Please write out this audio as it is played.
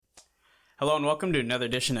Hello and welcome to another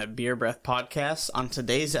edition of Beer Breath Podcast. On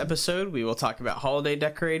today's episode, we will talk about holiday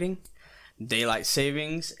decorating, daylight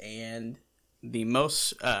savings, and the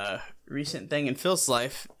most recent thing in Phil's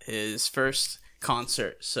life, his first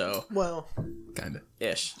concert. So, well, kind of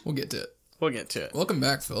ish. We'll get to it. We'll get to it. Welcome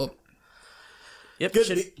back, Philip. Yep.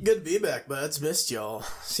 good to be back, buds. Missed y'all.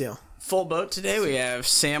 So, full boat today. We have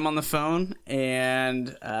Sam on the phone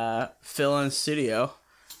and Phil in the studio,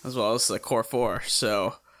 as well as the Core 4.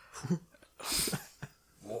 So, that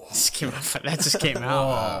just came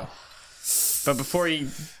out. But before you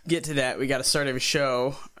get to that, we got to start every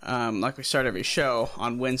show, like we start every show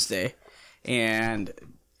on Wednesday, and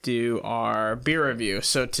do our beer review.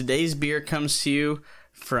 So today's beer comes to you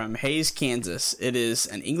from Hayes, Kansas. It is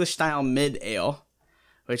an English-style mid-ale,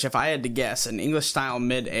 which if I had to guess, an English-style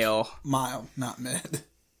mid-ale... Mild, not mid.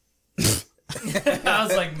 I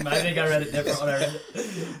was like, I think I read it different when I read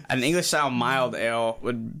it. An English-style mild ale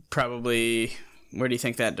would probably... Where do you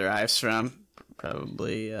think that derives from?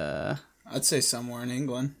 Probably, I'd say somewhere in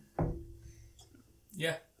England.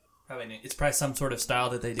 Yeah, probably. It's probably some sort of style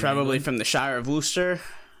that they do. Probably from the Shire of Worcester.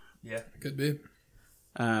 Yeah. Could be.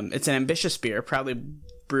 It's an ambitious beer, probably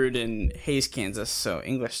brewed in Hayes, Kansas, so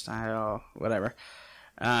English style, whatever.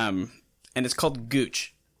 And it's called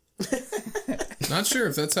Gooch. Not sure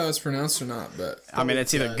if that's how it's pronounced or not, but I mean,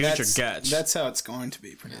 it's either Gooch or Gutch. That's how it's going to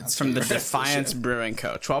be pronounced. From the Defiance Brewing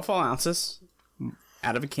Co. 12 full ounces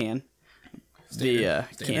out of a can. The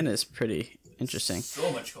can is pretty interesting.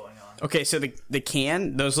 So much going on. Okay, so the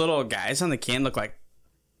can, those little guys on the can look like...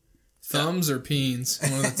 thumbs or peens,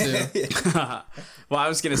 one of the two. Well, I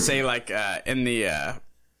was going to say, like, in the...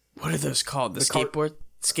 what are those called? The skateboard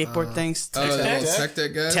things? Oh, the little Tech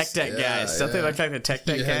Deck guys? Tech Deck guys. Don't they look like the Tech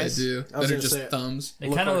Deck guys? Yeah, they do. That are just thumbs. They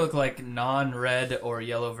kind of look like non-red or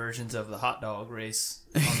yellow versions of the hot dog race.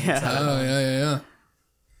 On the inside. Oh, yeah.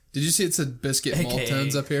 Did you see it said biscuit malt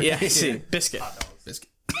tones up here? Yeah, I see. Biscuit. Biscuit.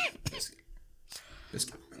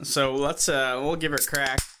 So let's we'll give her a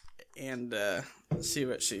crack and see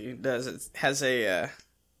what she does. It has a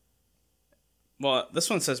well, this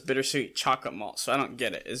one says bittersweet chocolate malt, so I don't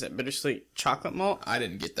get it. Is it bittersweet chocolate malt? I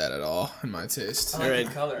didn't get that at all in my taste. I like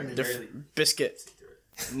the color. Biscuit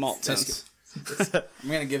malt tones. I'm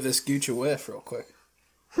going to give this Gooch a whiff real quick.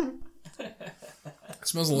 It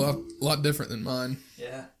smells a lot different than mine.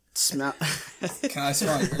 Yeah. Smell. Can I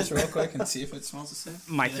smell yours real quick and see if it smells the same?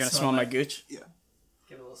 Mike, you gonna smell my Gooch? Yeah.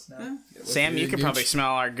 Give it a little snap. Sam, you could Gooch. probably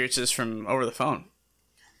smell our Gooches from over the phone.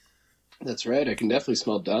 That's right. I can definitely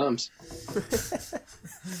smell Dom's.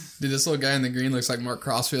 Dude, this little guy in the green looks like Mark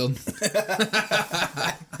Crossfield.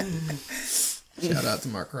 Shout out to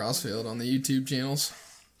Mark Crossfield on the YouTube channels.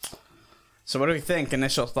 So what do we think?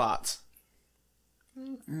 Initial thoughts?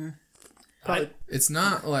 It's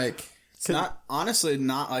not like... It's honestly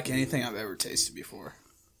not like anything I've ever tasted before.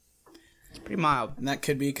 It's pretty mild. And that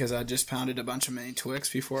could be because I just pounded a bunch of mini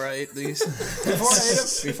Twix before I ate these.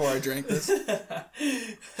 Before I drank this.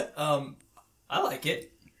 I like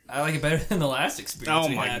it. I like it better than the last experience. Oh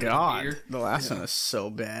we my had god, with the last one is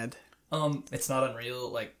so bad. beer. It's not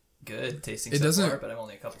unreal, like good tasting It so doesn't- far, but I'm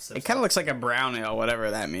only a couple sips. It kind of looks like a brown ale,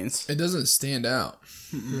 whatever that means. It doesn't stand out.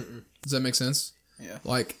 Does that make sense? Yeah.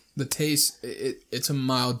 Like the taste, it's a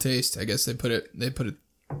mild taste. I guess they put it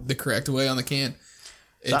the correct way on the can.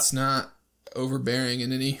 It's not overbearing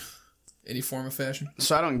in any form of fashion.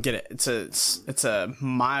 So I don't get it. It's a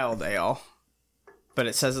mild ale, but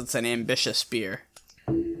it says it's an ambitious beer.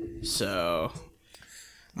 So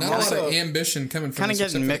Not a lot of ambition coming from kind of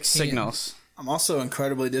this getting except for the mixed can. signals. I'm also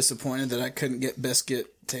incredibly disappointed that I couldn't get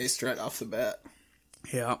biscuit taste right off the bat.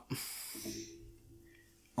 Yeah.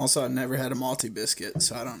 Also, I've never had a malty biscuit,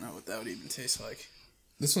 so I don't know what that would even taste like.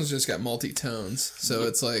 This one's just got malty tones, so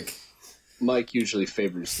it's like Mike usually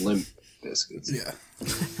favors limp biscuits. Yeah.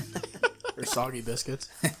 Or soggy biscuits.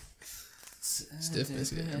 stiff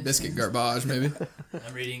biscuit, biscuit garbage maybe.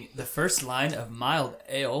 I'm reading the first line of mild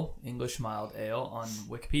ale, English mild ale, on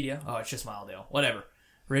Wikipedia. Oh, it's just mild ale. Whatever.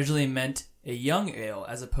 Originally meant a young ale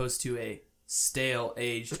as opposed to a stale,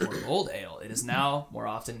 aged, or old ale. It is now more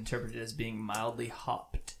often interpreted as being mildly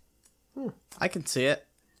hopped. I can see it.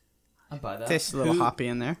 I buy that. Tastes a little hoppy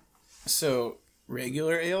in there. So,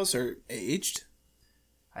 regular ales are aged?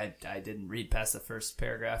 I didn't read past the first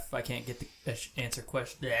paragraph. If I can't get the answer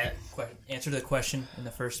to the question in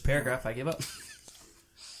the first paragraph, I give up.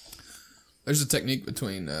 There's a technique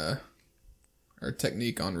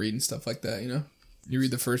technique on reading stuff like that, you know? You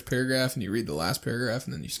read the first paragraph and you read the last paragraph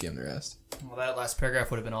and then you skim the rest. Well, that last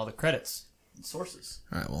paragraph would have been all the credits and sources.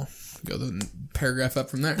 All right, well, go the paragraph up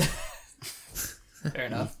from there. Fair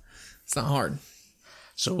enough. It's not hard.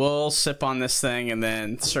 So we'll sip on this thing and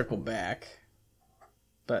then circle back.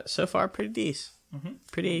 But so far, pretty decent.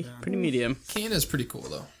 Pretty medium. Can is pretty cool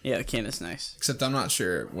though. Yeah, the can is nice. Except I'm not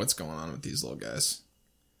sure what's going on with these little guys.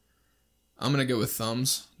 I'm gonna go with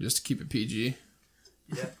thumbs just to keep it PG.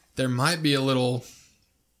 Yeah. There might be a little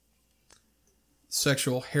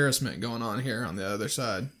sexual harassment going on here on the other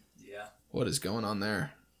side. Yeah. What is going on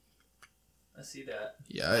there? I see that.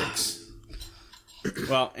 Yikes.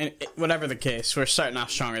 Well, whatever the case, we're starting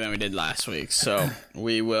off stronger than we did last week. So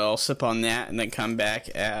we will sip on that and then come back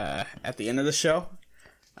at the end of the show.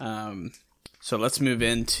 So let's move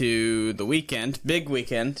into the weekend. Big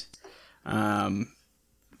weekend.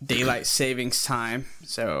 Daylight savings time.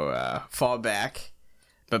 So fall back.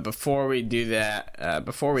 But before we do that,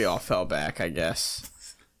 before we all fell back, I guess,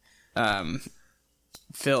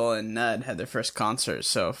 Phil and Nud had their first concert.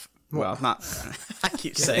 So, well, not, I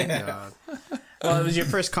keep saying that. Well, it was your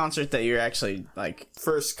first concert that you're actually, like...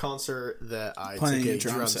 First concert that I Playing took a a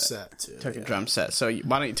drum drum set. set to. Took a drum set. So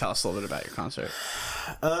why don't you tell us a little bit about your concert?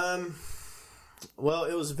 Well,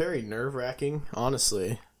 it was very nerve-wracking,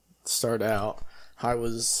 honestly, to start out. I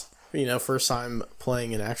was, first time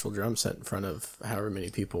playing an actual drum set in front of however many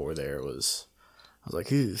people were there I was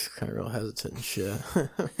like, ooh, kind of real hesitant and shit.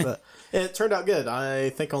 But it turned out good. I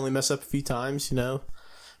think I only messed up a few times,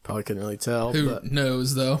 Probably couldn't really tell. Who but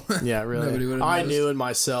knows though? yeah, really. Nobody would've I noticed. knew in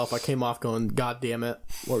myself. I came off going, God damn it,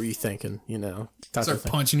 what were you thinking? Type Start of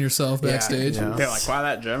thing. punching yourself backstage. Yeah. They're like, wow,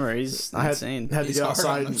 that drummer, he's I insane. had to He's go hard on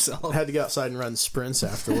outside. himself. Had to go outside and run sprints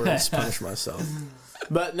afterwards, punish myself.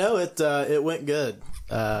 But no, it went good.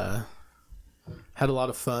 Had a lot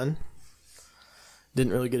of fun.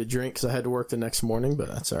 Didn't really get a drink because I had to work the next morning, but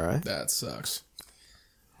that's all right. That sucks.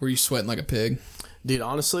 Were you sweating like a pig? Dude,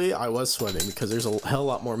 honestly, I was sweating because there's a hell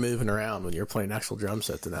lot more moving around when you're playing actual drum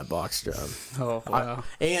set than that box drum. Oh, wow.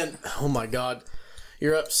 And oh my god,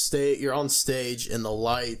 you're on stage, and the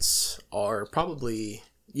lights are probably,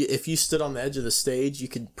 if you stood on the edge of the stage, you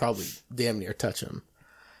could probably damn near touch them,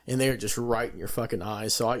 and they're just right in your fucking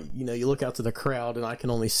eyes. So you look out to the crowd, and I can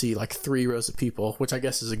only see like 3 rows of people, which I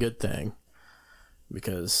guess is a good thing,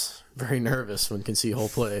 because very nervous when can see whole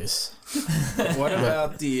place. What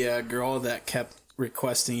about the girl that kept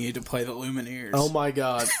requesting you to play the Lumineers? Oh my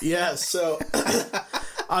god, yeah. So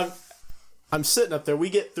I'm sitting up there. We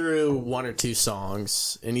get through 1 or 2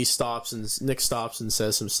 songs, and Nick stops and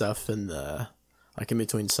says some stuff in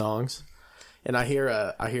between songs, and I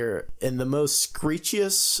hear in the most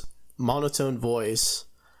screechiest monotone voice,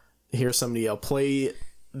 I hear somebody yell, "Play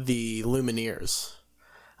the Lumineers."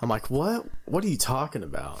 I'm like, what? What are you talking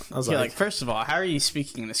about? I was Yeah, like, first of all, how are you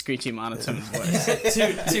speaking in a screechy monotone voice?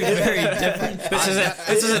 two very different.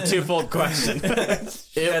 This is a twofold question.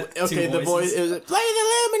 the voice, it was like, "Play the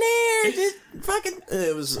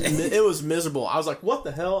Lumineers." It was miserable. I was like, what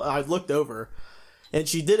the hell? And I looked over, and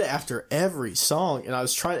she did it after every song, and I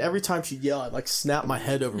was trying, every time she'd yell, I'd like snap my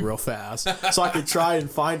head over real fast so I could try and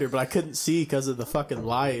find her, but I couldn't see because of the fucking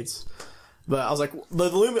lights. But I was like,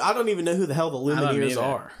 I don't even know who the hell the Lumineers either.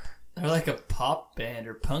 are. They're like a pop band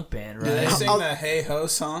or punk band, Did they right? sing the Hey Ho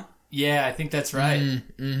song? Yeah, I think that's right.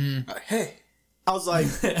 Hey. I was like,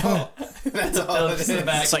 That's all They'll it just is. in the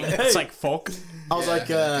back, It's like folk. I was like,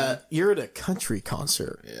 you're at a country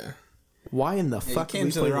concert. Yeah. Why in the You fuck came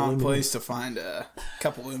we to play the wrong Lumineers? place to find a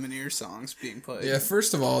couple Lumineers songs being played. Yeah,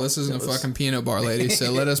 first of all, this isn't a fucking piano bar, lady,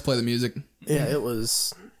 so let us play the music. Yeah, it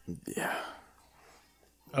was. Yeah.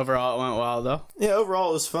 Overall, it went well, though. Yeah,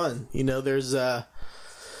 overall it was fun. There's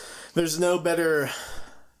no better.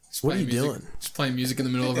 Just What are playing you music- doing? Just playing music in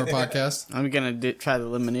the middle of our podcast. I'm going to try the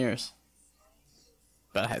Lumineers.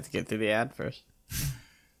 But I have to get through the ad first.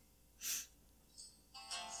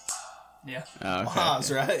 Yeah, Oh, okay.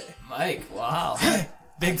 Pause, right? Mike. Wow,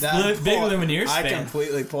 big That big pull- Lumineers I fan.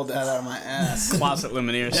 completely pulled that out of my ass. Closet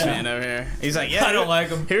Lumineers fan over here. He's like, yeah, I don't like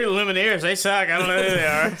them. here are the Lumineers. They suck. I don't know who they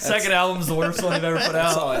are. Second album's the worst one they've ever put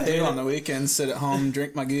That's all out. I do on the weekends. Sit at home,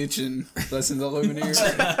 drink my gooch, and listen to the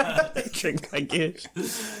Lumineers. Drink my gooch.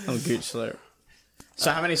 I'm a gooch slurp.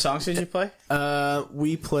 So how many songs did you play?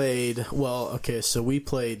 We played. Well, okay, so we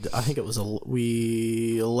played. I think it was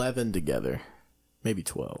 11 together, maybe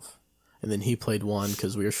 12, and then he played one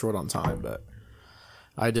because we were short on time. But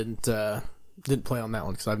I didn't play on that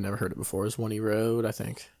one because I've never heard it before. It was One E Road, I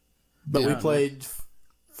think. But we Yeah. played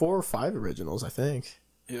 4 or 5 originals, I think,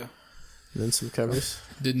 Yeah. and then some covers.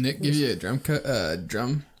 Did Nick give you a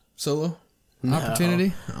drum solo?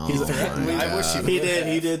 opportunity? I wish He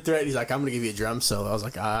did threaten. He's like, I'm gonna give you a drum solo. I was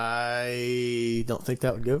like, I don't think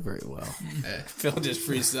that would go very well. Phil just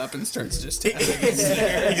freezes up and starts just tapping.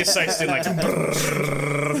 He just starts doing like.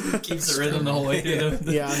 Keeps the rhythm the whole way through.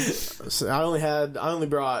 Yeah, so I only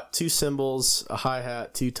brought 2 cymbals, a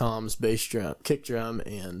hi-hat, 2 toms, bass drum, kick drum,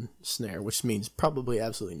 and snare, which means probably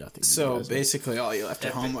absolutely nothing. So basically, all you left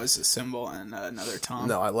at home was a cymbal and another tom.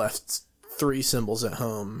 No, I left 3 cymbals at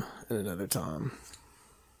home and another tom.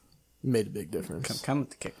 Made a big difference. Come with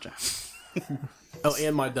the kick drum. Oh,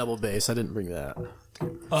 and my double bass. I didn't bring that.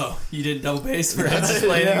 Oh, you did double bass for him to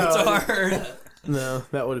play the guitar. No,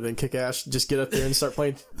 that would have been kick-ass. Just get up there and start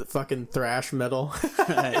playing the fucking thrash metal.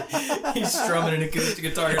 He's strumming an acoustic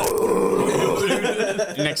guitar.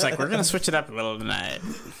 Nick's like, we're gonna switch it up a little tonight.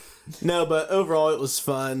 No, but overall it was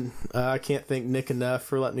fun. I can't thank Nick enough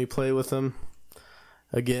for letting me play with him.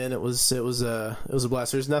 Again, it was a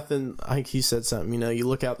blast. There's nothing. I think he said something. You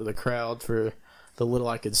look out to the crowd for the little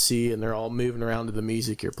I could see, and they're all moving around to the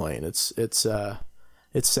music you're playing. It's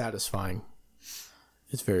satisfying.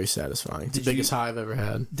 It's very satisfying. It's the biggest high I've ever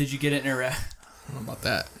had. Did you get it in a How about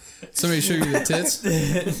that? Somebody show you the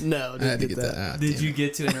tits? No, I had to didn't get that. Did you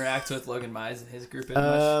get to interact with Logan Mize and his group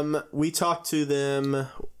as much? We talked to them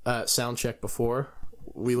at soundcheck before.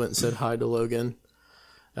 We went and said hi to Logan.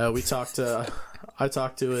 I talked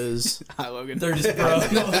to his. Hi, Logan. They're just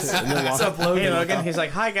bros. What's up, Logan? Hey, Logan. He's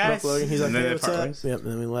like, hi, guys. Logan. He's like, And then hey, they what's part up? ways. Yep, and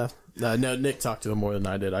then we left. No, Nick talked to him more than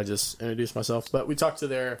I did. I just introduced myself. But we talked to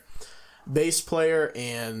their bass player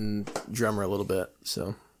and drummer a little bit.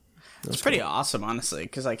 So It's pretty awesome, honestly,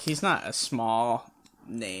 because like he's not a small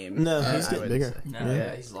name. no, he's getting bigger. No,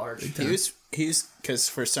 yeah, he's large. He's because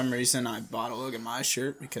for some reason I bought a Logan Mize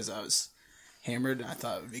shirt because I was hammered and I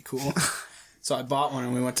thought it would be cool. So I bought one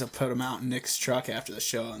and we went to put him out in Nick's truck after the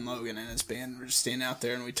show, and Logan and his band were just standing out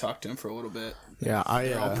there and we talked to him for a little bit. Yeah,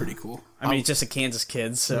 They're all pretty cool. I mean, he's just a Kansas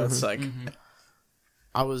kid, so it's like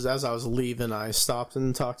as I was leaving, I stopped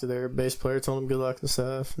and talked to their bass player, told him good luck and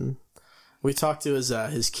stuff, and we talked to his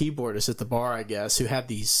keyboardist at the bar, I guess, who had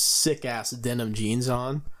these sick ass denim jeans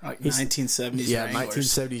on, Like 1970s yeah, Wranglers.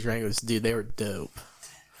 1970s Wranglers, dude, they were dope.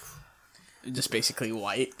 just basically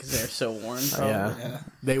white because they're so worn. Yeah,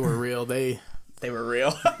 they were real. They They were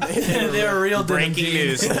real. They were real denim Breaking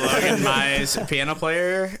jeans. news: Logan Mize, piano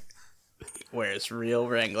player, wears real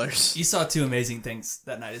Wranglers. You saw 2 amazing things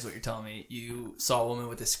that night, is what you're telling me. You saw a woman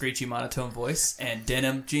with a screechy monotone voice and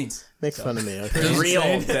denim jeans. make fun of me. Okay?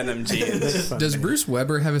 Real denim jeans. Does Bruce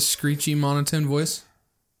Weber have a screechy monotone voice?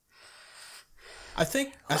 I think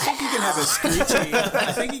you can have a screechy.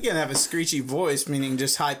 I think you can have a screechy voice, meaning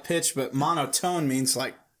just high pitched, but monotone means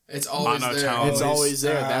like It's always Monotone. there. It's always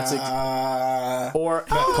there. That's or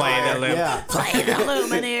Play the loop. yeah, Play the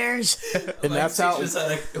Lumineers. and that's how Just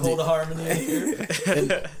hold a harmony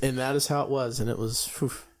here. and that is how it was, and it was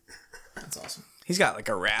whew, That's awesome. He's got like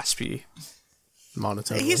a raspy.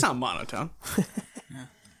 monotone. He's not monotone.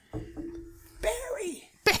 Barry.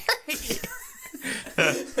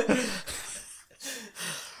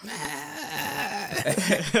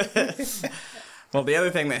 Well, the other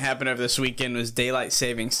thing that happened over this weekend was daylight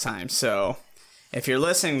savings time. So, if you're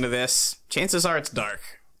listening to this, chances are it's dark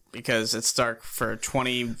because it's dark for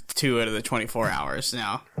 22 out of the 24 hours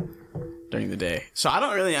now during the day. So, I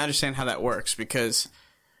don't really understand how that works because,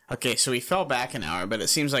 okay, so we fell back an hour, but it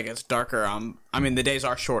seems like it's darker. I mean, the days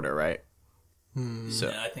are shorter, right? So,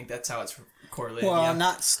 Yeah, I think that's how it's correlated. Well, yeah.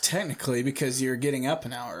 not technically because you're getting up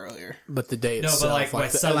an hour earlier. But the day No, itself, but like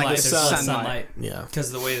with the- sunlight, like the there's less sun, sunlight. yeah.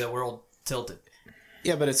 Because of the way the world tilted.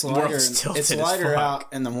 Yeah, but it's world's lighter. tilted It's as lighter fuck.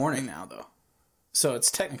 out in the morning now, though. So it's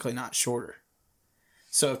technically not shorter.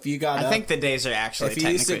 So if you got I up, think the days are actually if you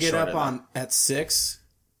used to technically get up shorter, on at 6,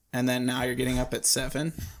 and then now you're getting up at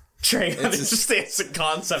 7. Trey It's understands the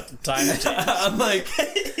concept of time change. I'm like,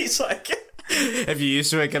 He's like, if you used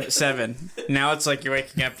to wake up at 7, now it's like you're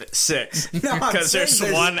waking up at 6 I'm because saying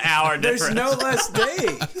there's 1 hour There's difference. no less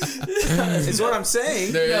day. Is what I'm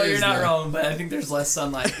saying. There no, is you're not no- wrong, but I think there's less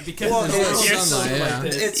sunlight because Well, the it's world's your so sunlight, like yeah.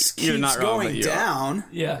 this. It You're keeps not wrong, but going you are. down,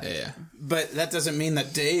 Yeah, Yeah. but that doesn't mean the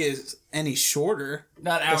day is any shorter.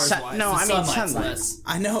 not hours wise. no, the I mean sunlight's sunlight. less.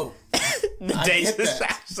 I know. The I days get is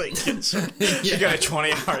that. actually you got a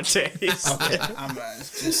 20-hour days. I'm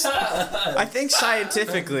just I think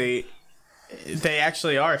scientifically, they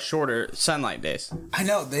actually are shorter sunlight days. I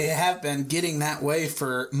know they have been getting that way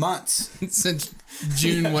for months. Since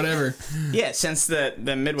June, whatever. Yeah, since the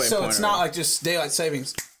midway So point. it's not like just daylight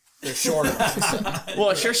savings. They're shorter. Well,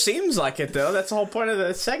 it sure seems like it, though. That's the whole point of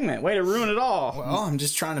the segment. Way to ruin it all. Well, I'm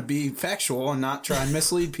just trying to be factual and not try and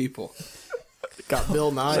mislead people. Got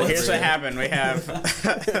Bill Nye. So here's over what here. happened. We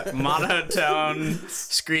have monotone,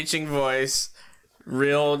 screeching voice,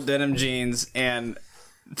 real denim jeans, and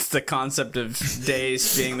the concept of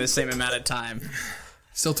days being the same amount of time.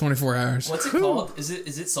 Still 24 hours. What's it called? Is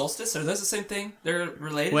it solstice? Are those the same thing? They're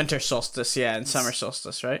related? Winter solstice, yeah, and summer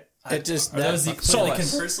solstice, right? It just Are those that, completely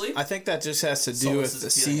Solace. conversely? I think that just has to do Solace with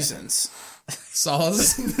is the a feeling. seasons.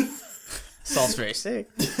 Solace. Salt's very sick.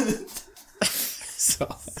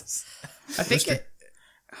 I think it...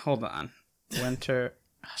 Hold on. Winter...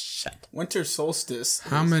 Oh, shit. Winter solstice.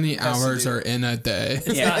 How many has to hours do- are in a day?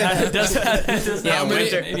 Yeah. It does Yeah, not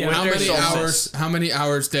winter- maybe winter How many solstice. hours? How many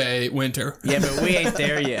hours day? Winter. Yeah, but we ain't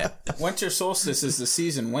there yet. Winter solstice is the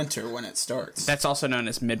season winter when it starts. That's also known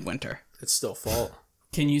as midwinter. It's still fall.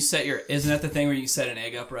 Can you set your... Isn't that the thing where you set an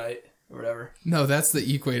egg upright? Or whatever? No, that's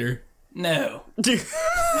the equator. No.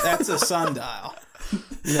 That's a sundial.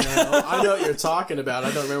 No, I know what you're talking about.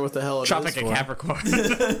 I don't remember what the hell it Tropic is of for.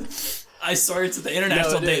 Capricorn. I swear it's the No,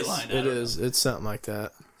 international it date is. line. It is. It's something like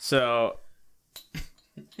that. So...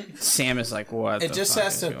 Sam is like, what It the just fuck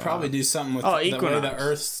has is to going probably on? do something with Oh, the way equinox. the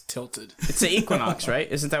Earth's tilted. It's the equinox, right?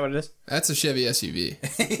 Isn't that what it is? That's a Chevy SUV.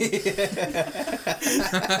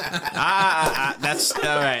 That's all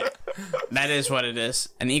right. That is what it is.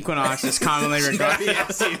 An equinox is commonly regarded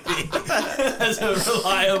As a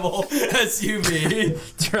reliable SUV.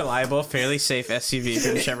 as a reliable, fairly safe SUV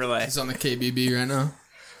from Chevrolet. It's on the KBB right now.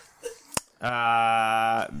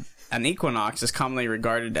 An equinox is commonly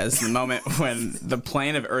regarded as the moment when the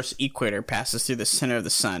plane of Earth's equator passes through the center of the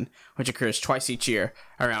sun, which occurs twice each year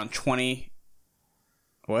around 20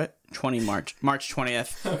 March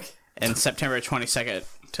 20th Okay. and September 22nd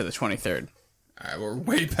to the 23rd. All right, we're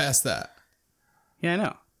way past that. Yeah, I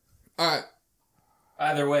know. All right.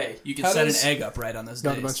 Either way, you can How set does- an egg upright on those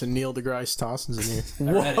Got a days. bunch of Neil deGrasse Tysons in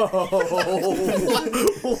here. I read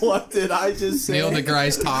it. What did I just say? Neil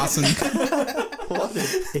deGrasse Tyson. What an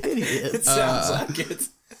idiot. It sounds like it.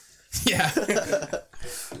 Yeah.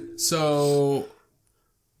 So,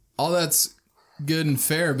 all that's good and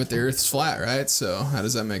fair, but the Earth's flat, right? So, how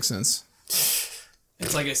does that make sense?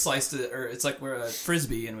 It's like it's like we're a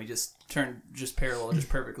frisbee and we just turn just parallel just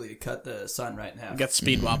perfectly to cut the sun right in half. Got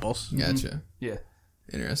speed wobbles. Gotcha. Yeah.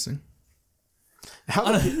 Interesting.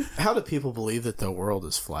 How do people believe that the world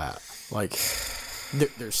is flat? Like,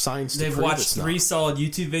 there's science to They've prove watched it's 3 not. solid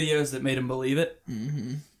YouTube videos that made them believe it.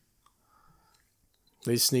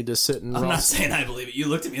 They just need to sit and I'm not roast. saying I believe it. You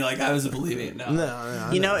looked at me like I was believing it. No. No,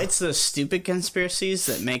 You know, it's those stupid conspiracies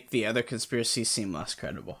that make the other conspiracies seem less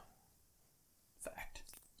credible. Fact.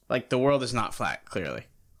 Like, the world is not flat, clearly.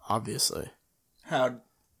 obviously. How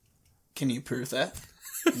can you prove that?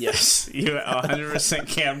 Yes, you 100%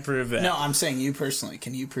 can prove that. No, I'm saying you personally.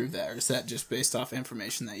 Can you prove that, or is that just based off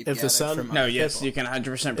information that you've If the gathered sun- from No, other yes, people? you can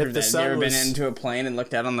 100% If prove the that. Have you sun ever been was- into a plane and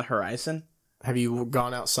looked out on the horizon? Have you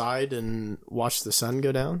gone outside and watched the sun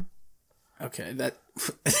go down? Okay, that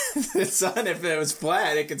the sun, if it was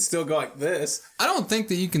flat, it could still go like this. I don't think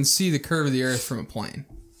that you can see the curve of the Earth from a plane,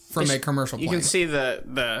 from a commercial You plane. can see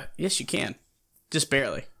the yes, you can. Just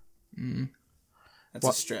barely. That's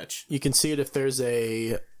a stretch. You can see it if there's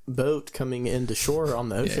a boat coming into shore on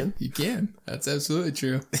the Yeah, ocean. you can. That's absolutely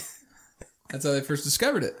true. That's how they first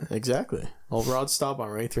discovered it. Exactly. Old Rod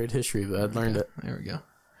Staubomber, 8th grade history, but I'd learned it. There we go.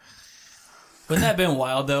 Wouldn't that have been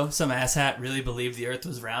wild though? Some asshat really believed the Earth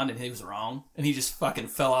was round and he was wrong, and he just fucking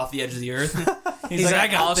fell off the edge of the Earth. He's like, I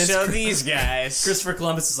got I'll this. show these guys. Christopher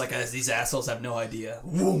Columbus is like, these assholes have no idea.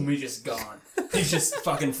 Boom, he's just gone. He just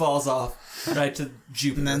fucking falls off right to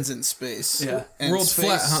Jupiter. And then's in space. Yeah. And World's space,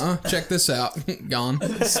 flat, huh? Check this out. Gone.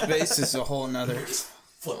 Space is a whole nother.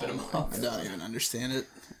 Flipping him off. I don't even understand it.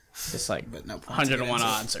 It's like But no point to get 101 into it.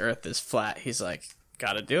 odds Earth is flat. He's like,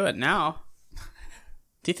 gotta do it now.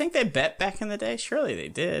 Do you think they bet back in the day? Surely they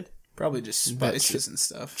did. Probably just spices and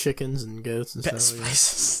stuff. Chickens and goats and Bet stuff. yeah.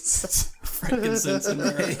 spices. Frankincense and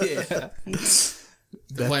myrrh. Yeah.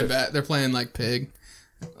 They're playing like pig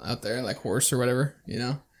out there, like horse or whatever, you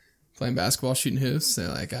know? Playing basketball, shooting hoops. They're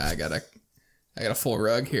like, I got a full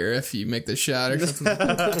rug here if you make this shot or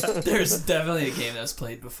something. There's definitely a game that was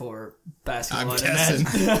played before basketball. I'm guessing.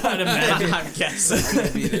 I'd imagine. I'm guessing.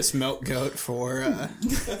 I'd be this milk goat for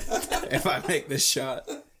if I make this shot.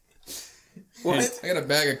 What? I got a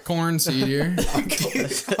bag of corn seed here.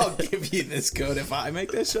 I'll give you this goat if I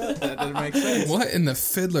make this shot. That doesn't make sense. What in the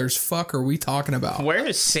fiddler's fuck are we talking about? Where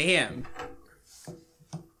is Sam?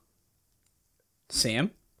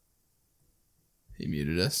 Sam? He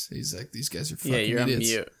muted us. He's like, these guys are fucking Yeah, you're idiots.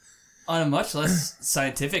 on mute. On a much less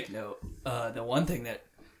scientific note, the one thing that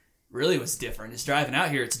really was different is driving out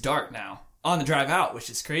here. It's dark now on the drive out, which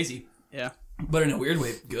is crazy, Yeah. but in a weird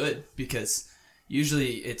way, good because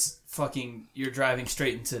usually it's fucking you're driving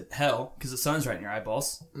straight into hell because the sun's right in your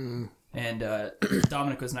eyeballs. And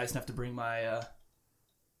Dominic was nice enough to bring my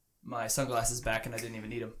my sunglasses back, and I didn't even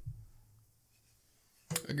need them.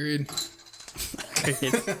 Agreed.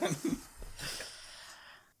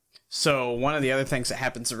 So one of the other things that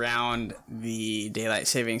happens around the daylight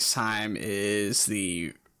savings time is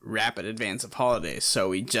the rapid advance of holidays. So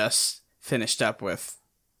we just finished up with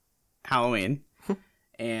Halloween,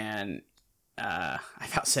 and I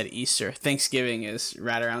about said Easter. Thanksgiving is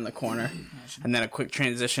right around the corner, and then a quick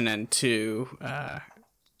transition into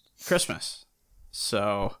Christmas.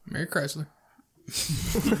 So Merry Chrysler.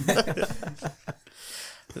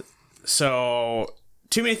 So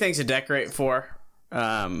too many things to decorate for,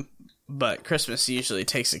 but Christmas usually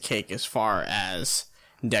takes the cake as far as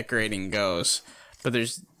decorating goes. But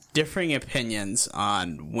there's differing opinions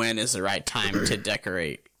on when is the right time to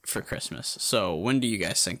decorate for Christmas. So when do you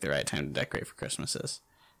guys think the right time to decorate for Christmas is?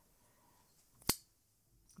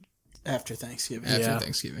 After Thanksgiving. After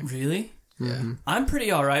Thanksgiving. Really? Yeah. I'm pretty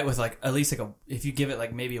all right with like at least like if you give it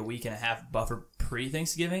like maybe a week and a half buffer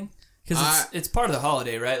pre-Thanksgiving, because it's part of the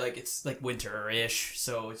holiday, right? Like it's like winter-ish,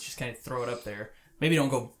 so it's just kind of throw it up there. Maybe don't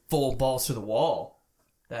go full balls to the wall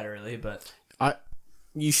that early, but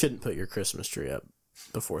You shouldn't put your Christmas tree up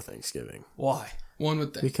before Thanksgiving. why? One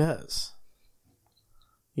would think. Because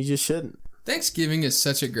you just shouldn't. Thanksgiving is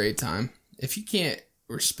such a great time. If you can't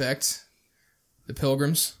respect the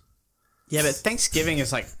pilgrims, Yeah, but Thanksgiving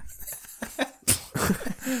is like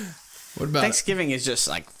what about Thanksgiving is just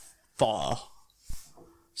like fall.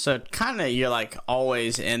 So kind of you're like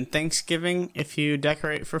always in Thanksgiving if you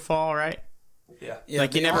decorate for fall, right? Yeah.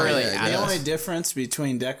 Like you never really. The only difference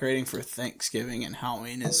between decorating for Thanksgiving and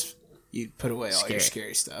Halloween is you put away all your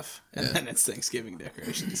scary stuff, and then it's Thanksgiving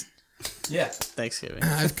decorations. Yeah. Thanksgiving.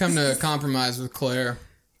 I've come to a compromise with Claire,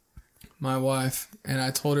 my wife, and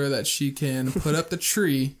I told her that she can put up the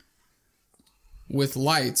tree with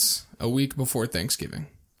lights a week before Thanksgiving.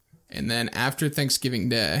 And then after Thanksgiving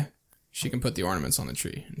Day, she can put the ornaments on the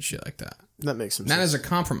tree and shit like that. That makes some That sense. is a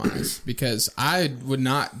compromise because I would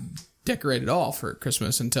not decorate at all for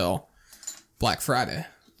Christmas until Black Friday.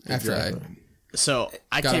 After So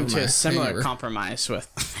I Got came over to my a similar hangover. compromise with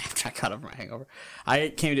after I got over my hangover. I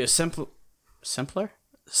came to a similar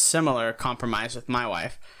compromise with my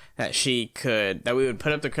wife that we would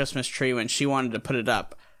put up the Christmas tree when she wanted to put it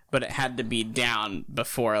up, but it had to be down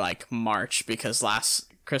before like March because last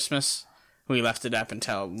Christmas we left it up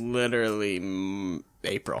until literally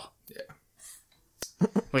April. Yeah.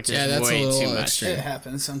 Which is that's way a little too much. extreme. It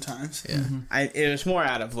happens sometimes. Yeah. It was more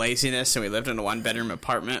out of laziness, and we lived in a one-bedroom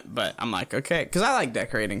apartment. But I'm like, okay, because I like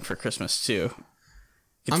decorating for Christmas too.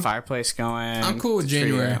 Get the fireplace going. I'm cool with tree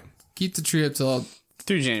January. up. Keep the tree up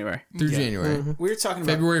through January. January. We were talking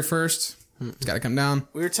about February 1st, it's got to come down.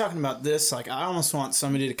 we were talking about this. Like, I almost want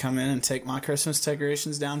somebody to come in and take my Christmas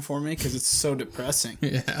decorations down for me because it's so depressing.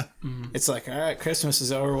 Yeah. It's like, all right, Christmas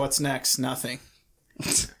is over. What's next? Nothing.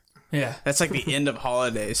 Yeah. That's like the end of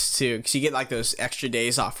holidays too, because you get like those extra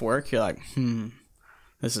days off work. You're like,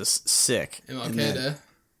 this is sick. And MLK then Day.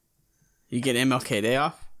 You get MLK Day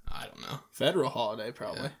off. I don't know. Federal holiday,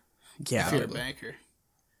 probably. Yeah, If you're a banker.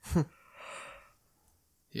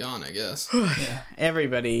 Yawn, I guess.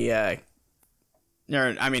 everybody.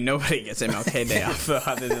 Nobody gets MLK Day off though,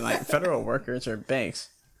 other than like federal workers or banks.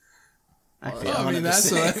 I feel. I mean, that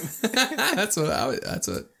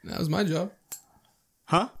was my job.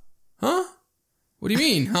 Huh? Huh? What do you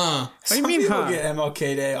mean, huh? What do you mean, People huh? get MLK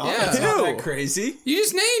Day off. Yeah. That's not Ew. that crazy. You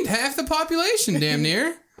just named half the population, damn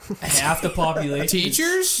near. Half the population.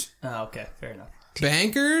 Teachers, Oh, okay. Fair enough.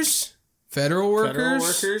 bankers, federal workers, Federal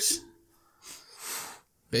workers.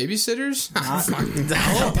 babysitters.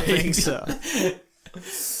 I don't think so.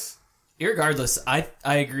 Irregardless,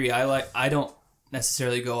 I agree. I don't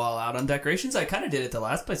necessarily go all out on decorations. I kind of did at the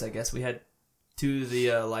last place. I guess we had two of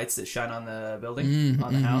the lights that shine on the building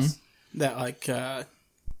on the house. That, like, The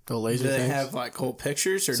do laser they things. have, like, whole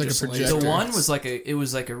pictures or like a just projector. The laser? one was like it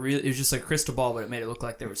was just like a crystal ball, but it made it look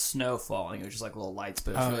like there was snow falling. It was just like little lights,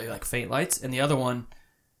 but it was really like faint lights. And the other one,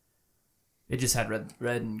 it just had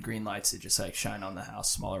red and green lights that just like shine on the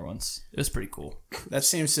house, smaller ones. It was pretty cool. That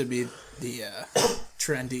seems to be the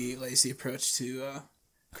trendy, lazy approach to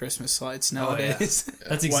Christmas lights nowadays.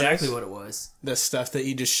 That's exactly what it was. The stuff that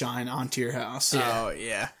you just shine onto your house. Oh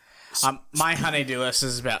yeah. My honey-do list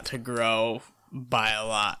is about to grow by a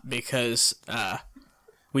lot because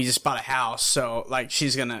we just bought a house. So like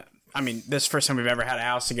she's gonna. I mean, this is the first time we've ever had a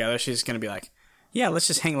house together. She's gonna be like, "Yeah, let's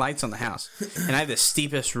just hang lights on the house." And I have the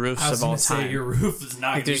steepest roofs I was of all gonna say time. your roof is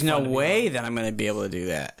not. Like, there's no way that I'm gonna be able to do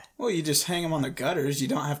that. Well, you just hang them on the gutters. You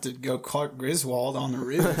don't have to go Clark Griswold on the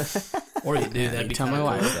roof. Or you do. That'd be Tell kind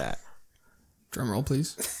my of wife that. Drum roll,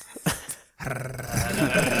 please.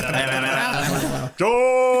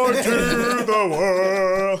 Joy to the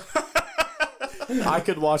world. I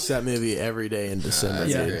could watch that movie every day in December.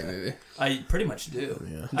 That's Yeah. a dude. great movie. I pretty much do.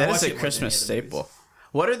 Yeah. I That watch is it a more than Christmas any other staple.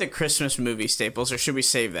 What are the Christmas movie staples, or should we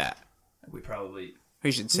save that? movies. We probably.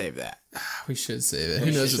 We should save that. We should save it.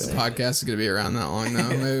 Who knows if the podcast is going to be around that long now?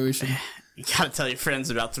 Maybe we should. You gotta tell your friends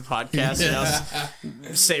about the podcast. Or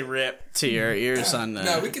else say rip to your ears on the.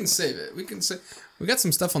 No, we can save it. We got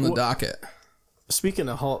some stuff on the docket. Speaking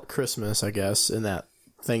of Christmas, I guess, in that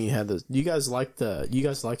thing you had, you guys like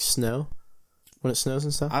snow when it snows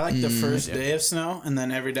and stuff? I like the first day of snow, and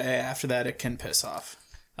then every day after that, it can piss off.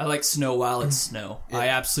 I like snow while it's snow. I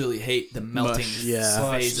absolutely hate the melting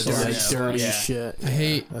Yeah. phase of Dirty, snow. dirty Yeah. shit. I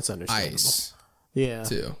hate That's understandable. ice Yeah.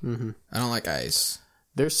 too. I don't like ice.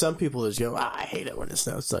 There's some people that just go, I hate it when it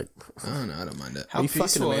snows. It's like, I don't know. I don't mind it. How you fucking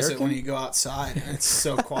peaceful is it American? when you go outside and it's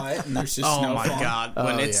so quiet and there's just Oh snow my falling? god!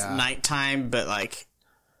 When Oh, it's yeah. nighttime, but like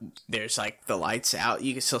there's like the lights out,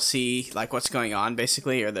 you can still see like what's going on,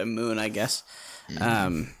 basically, or the moon, I guess.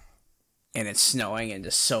 And it's snowing and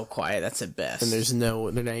just so quiet. That's the best. and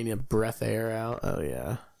there ain't a breath of air out. Oh,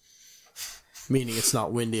 yeah. Meaning it's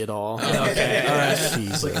not windy at all. Okay, all right.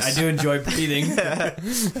 Jesus. I do enjoy breathing.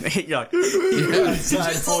 You're like, you're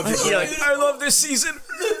like, I love this season.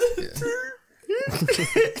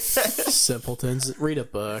 Simpletons. Read a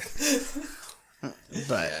book.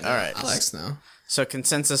 But all right, I like snow so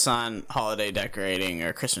consensus on holiday decorating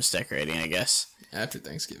or Christmas decorating, I guess. after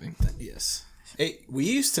Thanksgiving. Yes. We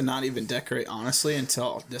used to not even decorate, honestly,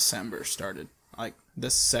 until December started. Like, the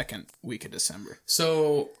second week of December.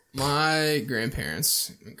 So my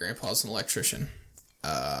grandparents, my grandpa's an electrician,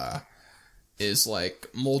 is like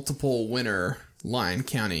multiple winner Lyon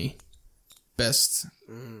County best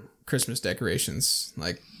Christmas decorations,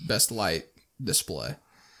 like best light display.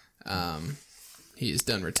 He's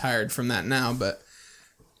done retired from that now, but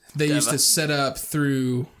they used to set up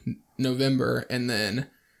through November and then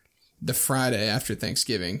the Friday after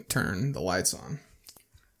Thanksgiving turn the lights on.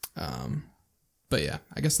 But yeah,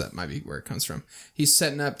 I guess that might be where it comes from. He's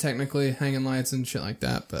setting up technically, hanging lights and shit like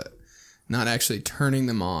that, but not actually turning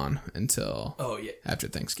them on until Oh yeah, after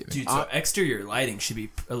Thanksgiving. dude. So exterior lighting should be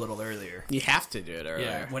a little earlier. You have to do it earlier.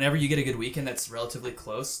 Yeah, whenever you get a good weekend that's relatively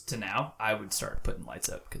close to now, I would start putting lights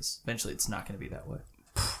up because eventually it's not going to be that way.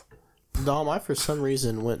 Dom, I for some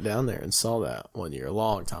reason went down there and saw that one year, a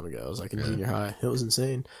long time ago. It was like in junior high. It was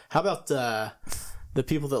insane. How about the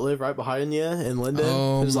people that live right behind you in Linden?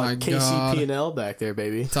 Oh, There's my like God. KCP&L back there,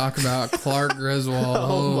 baby. Talk about Clark Griswold.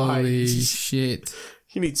 Oh, my Holy God. shit.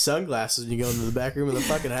 You need sunglasses when you go into the back room of the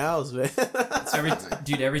fucking house, man.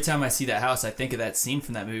 Every time I see that house, I think of that scene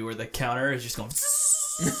from that movie where the counter is just going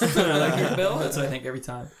like your bill. That's what I think every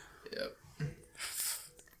time. Yep.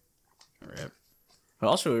 Rip.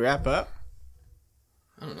 Well, should we wrap up?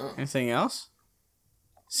 I don't know. Anything else?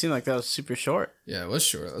 Seemed like that was super short. Yeah, it was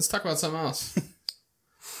short. Let's talk about something else.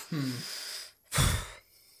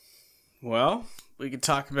 Well, we could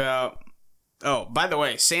talk about. Oh, by the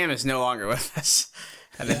way, Sam is no longer with us.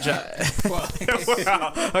 And well,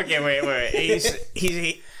 okay, wait.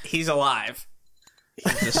 He's alive.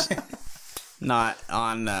 He's just not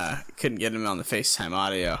on. Couldn't get him on the FaceTime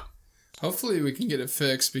audio. Hopefully we can get it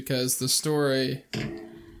fixed because the story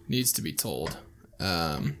needs to be told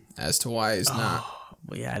as to why he's not.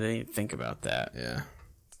 Well, yeah, I didn't even think about that. Yeah.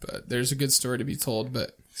 But there's a good story to be told,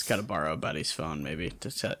 but He's got to borrow a buddy's phone, maybe, to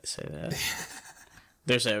say that.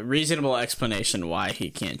 There's a reasonable explanation why he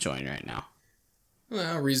can't join right now.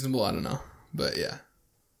 well, reasonable, I don't know. But yeah,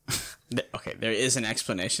 Okay, there is an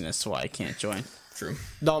explanation as to why he can't join. true.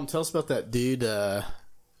 Dom, tell us about that dude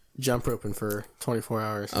jump roping for 24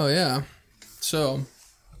 hours. Oh yeah. So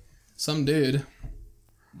some dude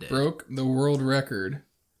broke the world record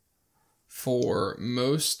for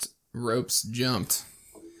most ropes jumped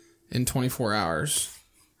in 24 hours.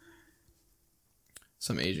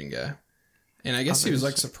 Some Asian guy. And I guess he was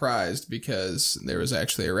like surprised because there was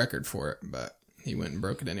actually a record for it, but he went and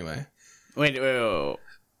broke it anyway. Wait.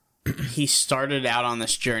 He started out on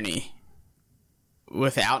this journey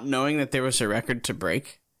without knowing that there was a record to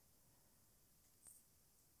break?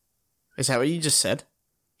 Is that what you just said?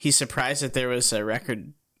 He's surprised that there was a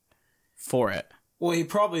record for it. Well, he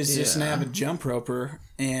probably is just an avid jump roper,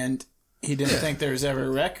 and he didn't think there was ever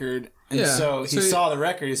a record. And Yeah. so he So saw the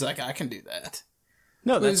record. He's like, I can do that.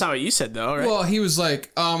 No, that's not what you said, though, right? Well, he was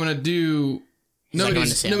like, oh, I'm going to do... like, "I'm gonna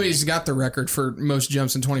say Nobody's got the record for most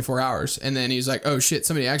jumps in 24 hours. And then he's like, oh shit,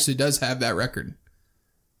 somebody actually does have that record.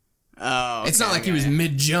 Oh, It's not like he was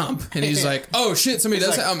mid jump and he's like, oh shit, somebody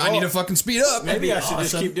does like, that. I need to fucking speed up. Maybe I should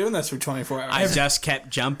just awesome. keep doing this for 24 hours. I just kept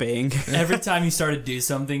jumping. Every time you started to do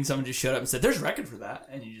something, someone just showed up and said, "There's a record for that,"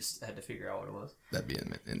 and you just had to figure out what it was. That'd be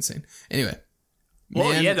insane. Anyway. Well,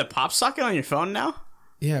 Man- you have the pop socket on your phone now?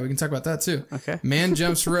 Yeah, we can talk about that too. Okay. Man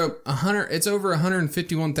jumps rope 100. It's over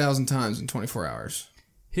 151,000 times in 24 hours.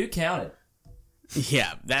 Who counted?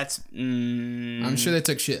 Yeah, that's... I'm sure they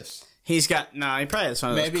took shifts. He's got... No, he probably has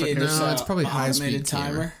one of those Maybe quicker... it's, No, it's probably high-speed automated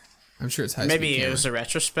timer. timer. I'm sure it's high Maybe speed it was a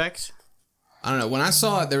retrospect. I don't know. When I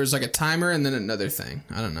saw it, there was like a timer and then another thing.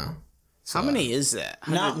 I don't know. How many is that?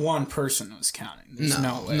 Not one person was counting. There's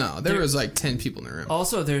no way. No, there was like 10 people in the room.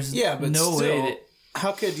 Also, there's Yeah, but no still, way that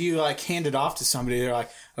how could you like hand it off to somebody? They're like,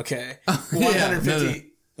 okay, Yeah, 150,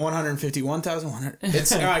 151,100. It's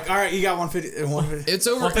They're like, all right, you got 150. 150. it's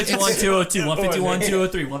over. 151, 202, 151,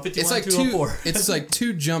 203, 151, It's like 204. It's like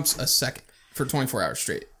 2 jumps a second for 24 hours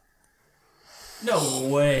straight. No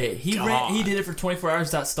way. He did it for 24 hours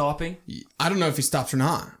without stopping. I don't know if he stops or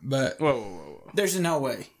not, but Whoa. There's no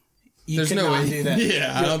way. You there's could no not way. do that.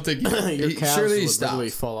 Yeah, I don't think Your calves surely he would literally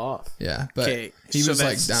stopped. fall off. Yeah, but Okay, he so was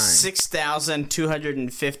like that's dying.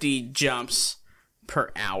 6,250 jumps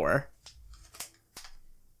per hour.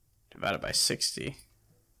 Divided by 60.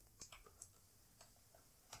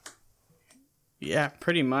 Yeah,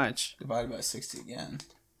 pretty much. Divided by 60 again.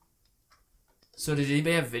 So did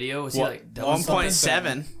anybody have video? Was he like double something?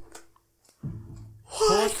 1.7.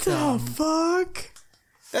 What the fuck?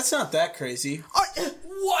 That's not that crazy.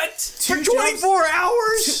 What? For 24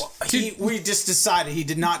 hours? We just decided he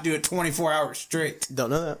did not do it 24 hours straight. Don't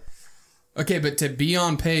know that. Okay, but to be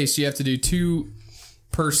on pace, you have to do 2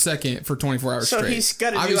 per second for 24 hours So straight. he's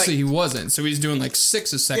gotta do, Obviously, like- he wasn't. So he's doing like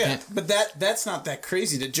 6 a second. Yeah, but that's not that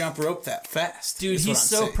crazy to jump rope that fast. Dude, is what he's I'm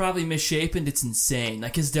so saying. probably misshapen, it's insane.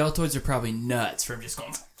 Like, his deltoids are probably nuts from just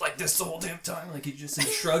going like this the whole damn time. Like, he's just in a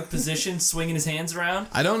shrugged position, swinging his hands around.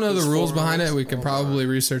 I don't know the rules behind it. We could probably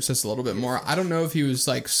research this a little bit more. I don't know if he was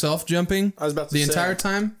like self-jumping I was about to the say. entire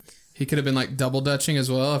time. He could have been like double dutching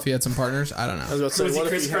as well if he had some partners. I don't I know. was about to say, Was he what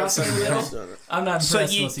if you had crisscrossing somebody the else done it? I'm not So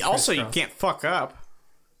impressed. you unless he also you crisscrossed. can't fuck up.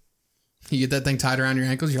 You get that thing tied around your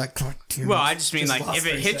ankles. You're like, God damn it. Well, I just mean Just like lost if it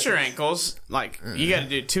 30 hits your seconds. ankles, like you got to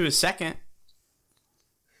do 2 a second.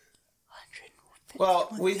 Well,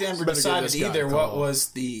 we never Better give decided this guy a either what call. was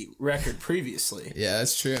the record previously. Yeah,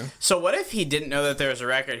 that's true. So what if he didn't know that there was a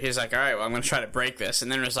record? He's like, all right, well, I'm going to try to break this,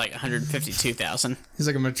 and then it was like 152,000. He's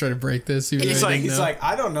like, I'm gonna try to break this. Even He's though I like- didn't He's know. like,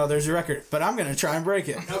 I don't know there's a record, but I'm going to try and break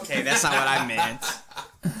it. Okay, that's not what I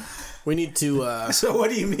meant. We need to. So what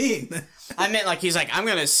do you mean? I meant like he's like, I'm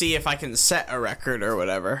going to see if I can set a record or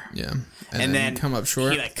whatever. yeah, And then come up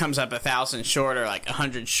short He like comes up 1,000 short or like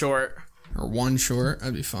 100 short. or 1 short.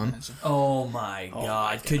 That'd be fun. Oh my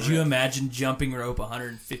god. Could you imagine jumping rope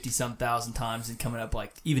 150-some thousand times and coming up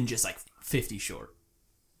like even just like 50 short?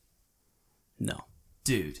 No.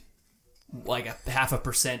 Dude. Like a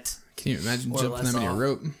 0.5%. Can you imagine Or jumping less that many off.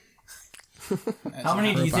 rope? How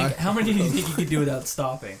many do you Rope think? How many do you think you could do without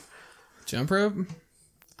stopping? Jump rope?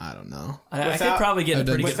 I don't know. I could Without- probably get a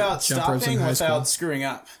pretty good. Without Jump ropes in stopping, high without school. screwing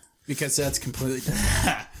up. Because that's completely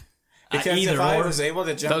different. Because Either if I or. was able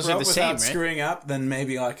to jump Those are rope the without same, right? screwing up, then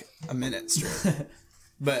maybe like a minute straight.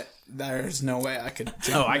 But there's no way I could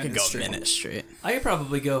jump Oh, I could go a straight. minute straight. I could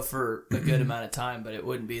probably go for a good amount of time, but it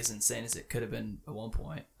wouldn't be as insane as it could have been at one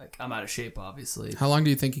point. Like, I'm out of shape, obviously. How long do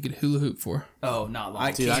you think you could hula hoop for? Oh, not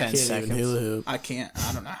long. Dude, I 10 can't seconds. even hula hoop. I can't.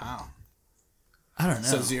 I don't know how. I don't know.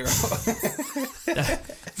 So 0.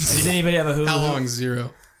 Does anybody have a hula How hoop? long?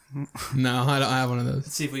 0. No, I don't have one of those.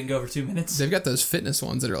 Let's see if we can go over 2 minutes. They've got those fitness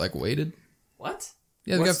ones that are like weighted. What?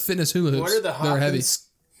 Yeah, they've got What's- fitness hula hoops. What are the They're heavy. Hopkins?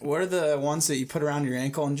 What are the ones that you put around your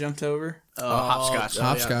ankle and jumped over? Hopscotch.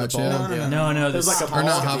 Hopscotch, the ball, yeah. No, There's like a Or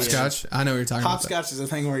not ball. hopscotch. I know what you're talking Hopscotch is a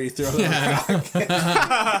thing where you throw the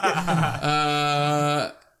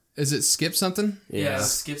about. Is it skip something? Yeah,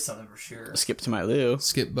 skip something for sure. Skip to my Lou.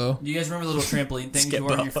 Skip bow. Do you guys remember the little trampoline things you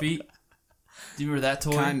wore on your feet? Do you remember that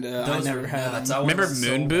toy? Kinda. I Those never were had nuts. them. I wanted Remember so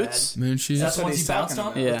moon bad. boots? Moon shoes. That's the what ones he's you bounced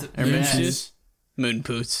talking on? about. Yeah, With or the- moon Yeah. shoes. Moon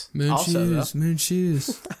boots. Moon Also, shoes. Moon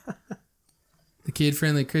shoes. The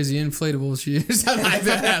kid-friendly, crazy inflatable shoes. Something like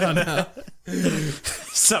that. I don't know.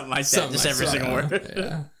 Something like that. Something Just like every that. single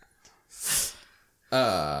word.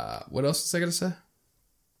 Yeah. What else was I gonna say?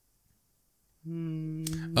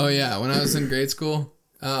 Oh yeah, when I was in grade school,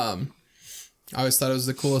 I always thought it was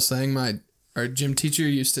the coolest thing. Our gym teacher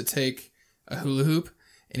used to take a hula hoop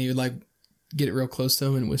and he would like get it real close to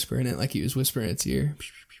him and whisper in it like he was whispering in its ear,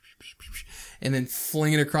 and then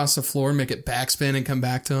fling it across the floor, make it backspin and come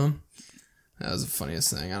back to him. That was the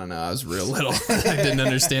funniest thing. I don't know. I was real little. I didn't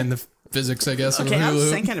understand the physics, I guess. Okay, of a I hula was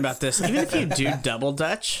hoop. thinking about this. Even if you do double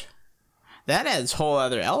dutch, that adds a whole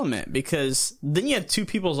other element because then you have two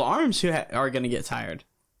people's arms who are going to get tired.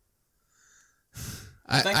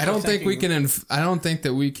 I don't think we can. I don't think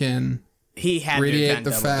that we can He had to radiate have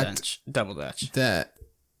the done fact double dutch, that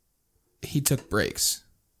he took breaks.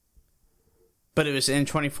 but it was in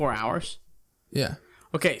 24 hours. Yeah,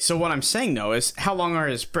 Okay, so what I'm saying though is, how long are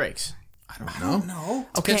his breaks? I don't know. No.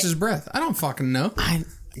 To catch his breath. I don't fucking know.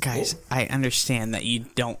 Guys, I understand that you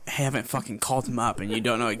haven't fucking called him up and you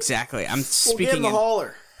don't know exactly. I'm We'll give speaking him the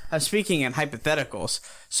holler. I'm speaking in hypotheticals.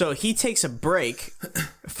 So he takes a break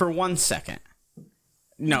for 1 second.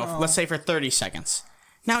 No, let's say for 30 seconds.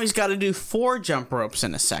 Now he's got to do 4 jump ropes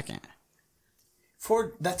in a second.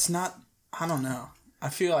 That's not. I don't know. I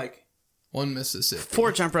feel like One Mississippi.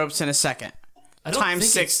 4 jump ropes in a second. I don't Times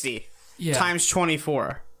think 60. Yeah. Times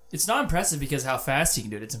 24. It's not impressive because how fast he can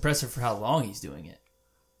do it. It's impressive for how long he's doing it.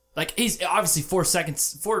 Like, he's obviously 4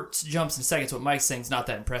 jumps in a second. What Mike's saying is not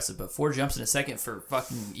that impressive, but 4 jumps in a second for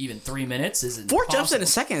fucking even 3 minutes is 4 jumps in a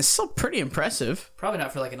second is still pretty impressive. Probably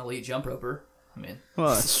not for like an elite jump roper. I mean,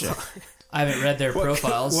 Well, that's true. I haven't read their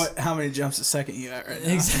profiles. how many jumps a second you got right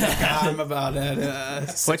now? Exactly. I'm about at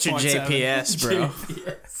What's your 6.7. JPS, bro?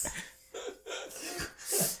 GPS.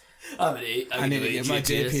 I'm an 8. I need to get my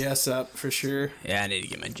JPS up for sure. Yeah, I need to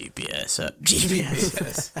get my GPS up.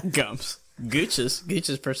 GPS. Gumps.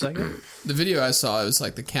 Gooches per second. The video I saw, it was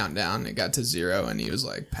like the countdown. It got to 0, and he was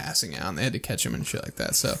like passing out, and they had to catch him and shit like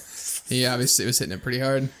that. So he obviously was hitting it pretty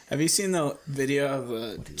hard. Have you seen the video of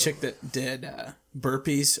a chick that did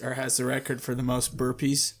burpees or has the record for the most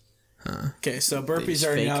burpees? Okay, so burpees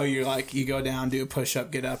are, fake. you go down, do a push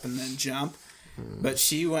up, get up, and then jump. But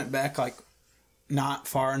she went back like not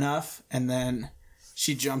far enough, and then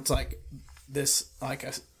she jumped like this, like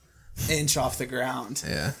a inch off the ground.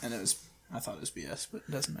 Yeah. And I thought it was BS, but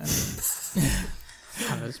it doesn't matter.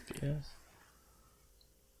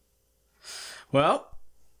 Well,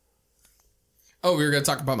 Oh, we were going to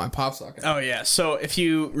talk about my pop socket. oh yeah. So if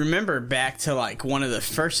you remember back to like one of the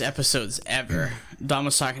first episodes ever, Dom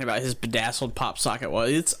was talking about his bedazzled pop socket. Well,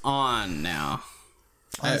 it's on now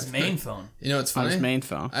On his main phone. You know what's on funny? his main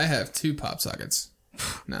phone. I have 2 pop sockets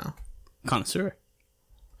now. Connoisseur.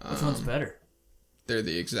 Which one's better? They're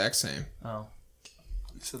the exact same. Oh.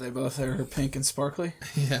 So they both are pink and sparkly.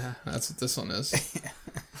 Yeah, that's what this one is.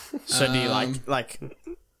 So do you like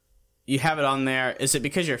you have it on there? Is it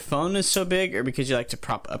because your phone is so big, or because you like to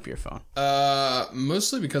prop up your phone?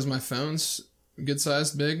 Mostly because my phone's good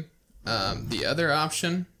sized big. The other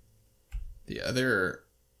option, the other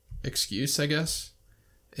excuse, I guess,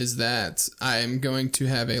 is that I'm going to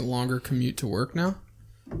have a longer commute to work now.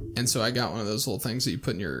 And so I got one of those little things that you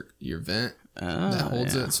put in your vent that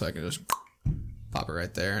holds it, so I can just pop it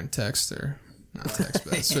right there and text, or not text,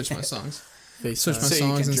 but switch my songs. Switch my So you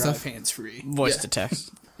songs can and drive stuff. hands free. Voice Yeah. to text.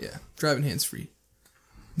 Yeah, driving hands free.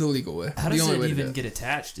 The legal way. How the does only it way to do even get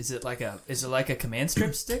attached? Is it like a command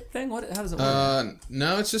strip stick thing? How does it work?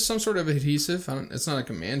 No, it's just some sort of adhesive. It's not a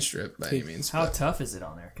command strip by any means. How but- tough is it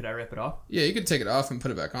on there? Could I rip it off? yeah, you could take it off and put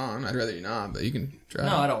it back on. I'd rather you not, but you can try.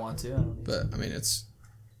 No, I don't want to. I don't. But I mean, it's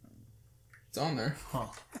on there. Huh.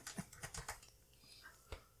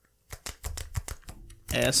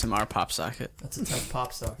 ASMR pop socket. That's a tough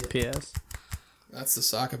pop socket. PS. That's the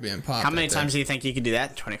socket being popped. How many right there. times do you think you could do that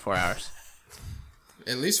in 24 hours?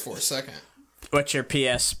 At least for a second. What's your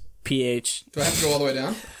PS, PH? Do I have to go all the way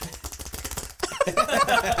down?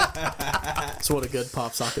 That's what a good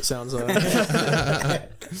pop socket sounds like.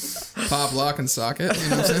 Pop, lock, and socket. You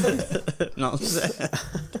know what I'm saying?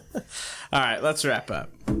 No. All right, let's wrap up.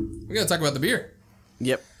 We gotta talk about the beer.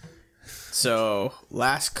 Yep. So,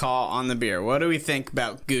 last call on the beer. What do we think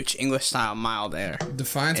about Gooch English Style Mild Ale?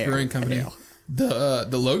 Defiance Brewing Company. Ale. The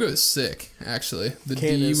logo is sick, actually. The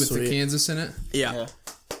Can D is with sweet. the Kansas in it. Yeah,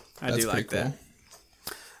 I That's do like pretty that.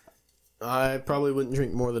 I probably wouldn't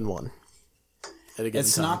drink more than one at a given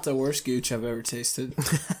It's time. not the worst gooch I've ever tasted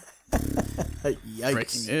Yikes.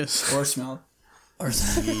 Breaking news. or smelled.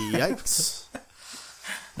 Yikes.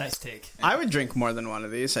 Nice take. I would drink more than one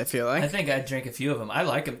of these, I feel I like. think I'd drink a few of them. I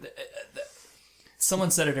like them.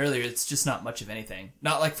 Someone said it earlier. It's just not much of anything.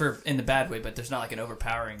 Not like in the bad way, but there's not like an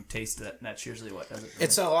overpowering taste to that. And that's usually what does it.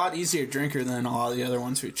 It's a lot easier drinker than all the other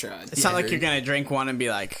ones we tried. It's not like you're going to drink one and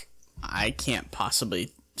be like, I can't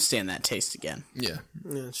possibly stand that taste again. Yeah.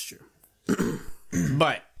 Yeah, that's true.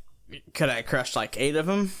 But could I crush like 8 of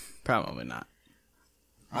them? Probably not.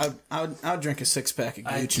 I would drink a 6-pack of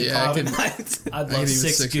gooch. Yeah, I could. I'd could love even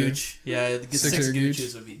 6 six gooch. Yeah, the Six 6 of gooches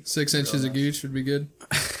gooch. would be 6 inches of gooch would be good.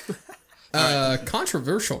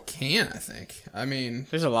 Controversial can, I think. I mean,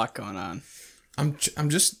 There's a lot going on. I'm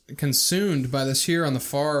just consumed by this here on the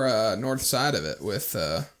far north side of it with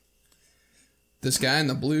this guy in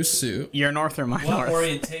the blue suit. Your north or my What north?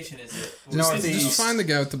 orientation is it? Just find the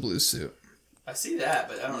guy with the blue suit. I see that,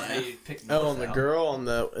 but I don't know how you pick. Oh, and the girl and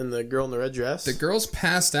the girl in the red dress. The girl's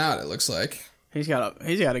passed out. It looks like. He's got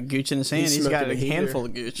a gooch in his hand. He's got a handful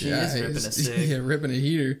of gooch. is ripping a cig. Yeah, ripping a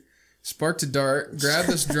heater. Sparked a dart. Grabbed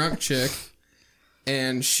this drunk chick.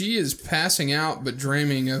 And she is passing out, but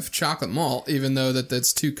dreaming of chocolate malt, even though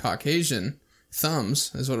that's two Caucasian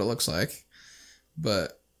thumbs, is what it looks like.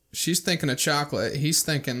 But she's thinking of chocolate. He's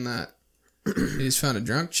thinking that he's found a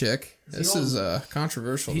drunk chick. This is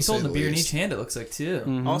controversial. He's to say holding a the beer in least. each hand, it looks like, too.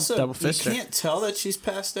 Mm-hmm. Also, Double you fister. can't tell that she's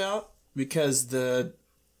passed out because the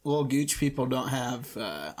little gooch people don't have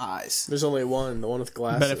eyes. There's only one, the one with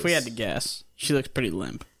glasses. But if we had to guess, she looks pretty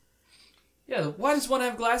limp. Yeah, why does one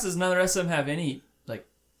have glasses and the rest of them have any, like,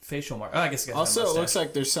 facial mark? Oh, I guess Also, it looks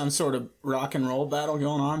like there's some sort of rock and roll battle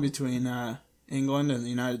going on between England and the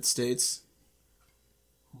United States.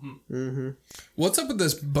 What's up with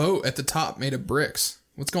this boat at the top made of bricks?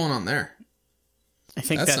 What's going on there? I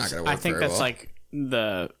think That's that's, not gonna work I think very that's well. like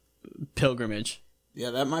the pilgrimage.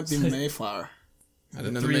 Yeah, that might be the Mayflower. I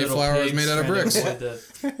didn't know the Mayflower was made out of bricks.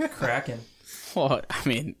 The Kraken. Well, I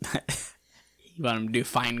mean, you want them to do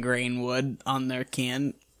fine grain wood on their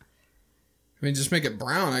can. I mean, just make it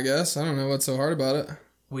brown, I guess. I don't know what's so hard about it.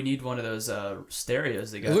 We need one of those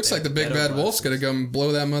stereos they got. It looks there. like the big Meadow bad Glass. wolf's gonna go and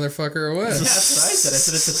blow that motherfucker away. Yeah, that's what I said. I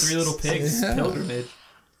said it's a Three Little Pigs Yeah. pilgrimage.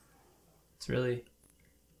 It's really...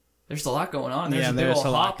 There's a lot going on. There's Yeah, a big there's old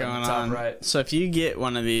a lot hop in going the top on. right. So if you get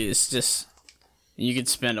one of these, just you could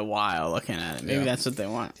spend a while looking at it. Maybe Yeah. that's what they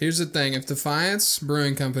want. Here's the thing: if Defiance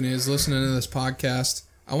Brewing Company is listening to this podcast,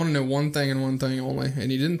 I want to know one thing and one thing only.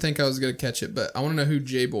 And you didn't think I was gonna catch it, but I want to know who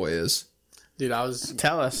J Boy is. Dude, I was...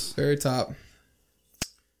 Tell us. Very top.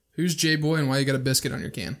 Who's J Boy and why you got a biscuit on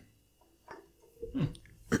your can?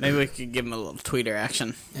 Maybe we could give him a little tweeter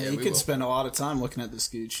action. Yeah, Yeah, you we could will. spend a lot of time looking at this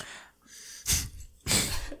gooch.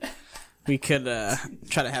 We could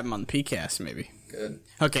try to have him on the PCast, maybe. Good.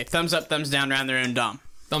 Okay, thumbs up, thumbs down, round the room, Dom.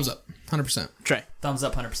 Thumbs up, 100%. Trey. Thumbs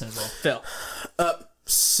up 100% as well. Phil. Up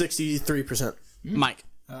 63%. Mike.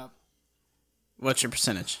 Up. What's your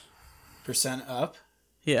percentage? Percent up.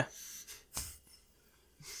 Yeah.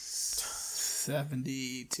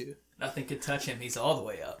 72. Nothing could touch him. He's all the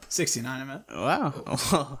way up. 69, I meant. Wow.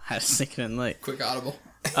 Well, I was thinking in late. Quick audible.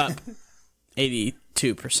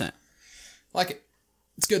 82%. Like it.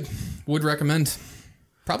 It's good. Would recommend.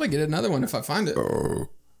 Probably get another one if I find it.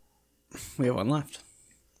 We have one left.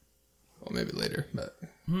 Well, maybe later, but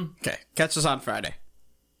Okay. Catch us on Friday.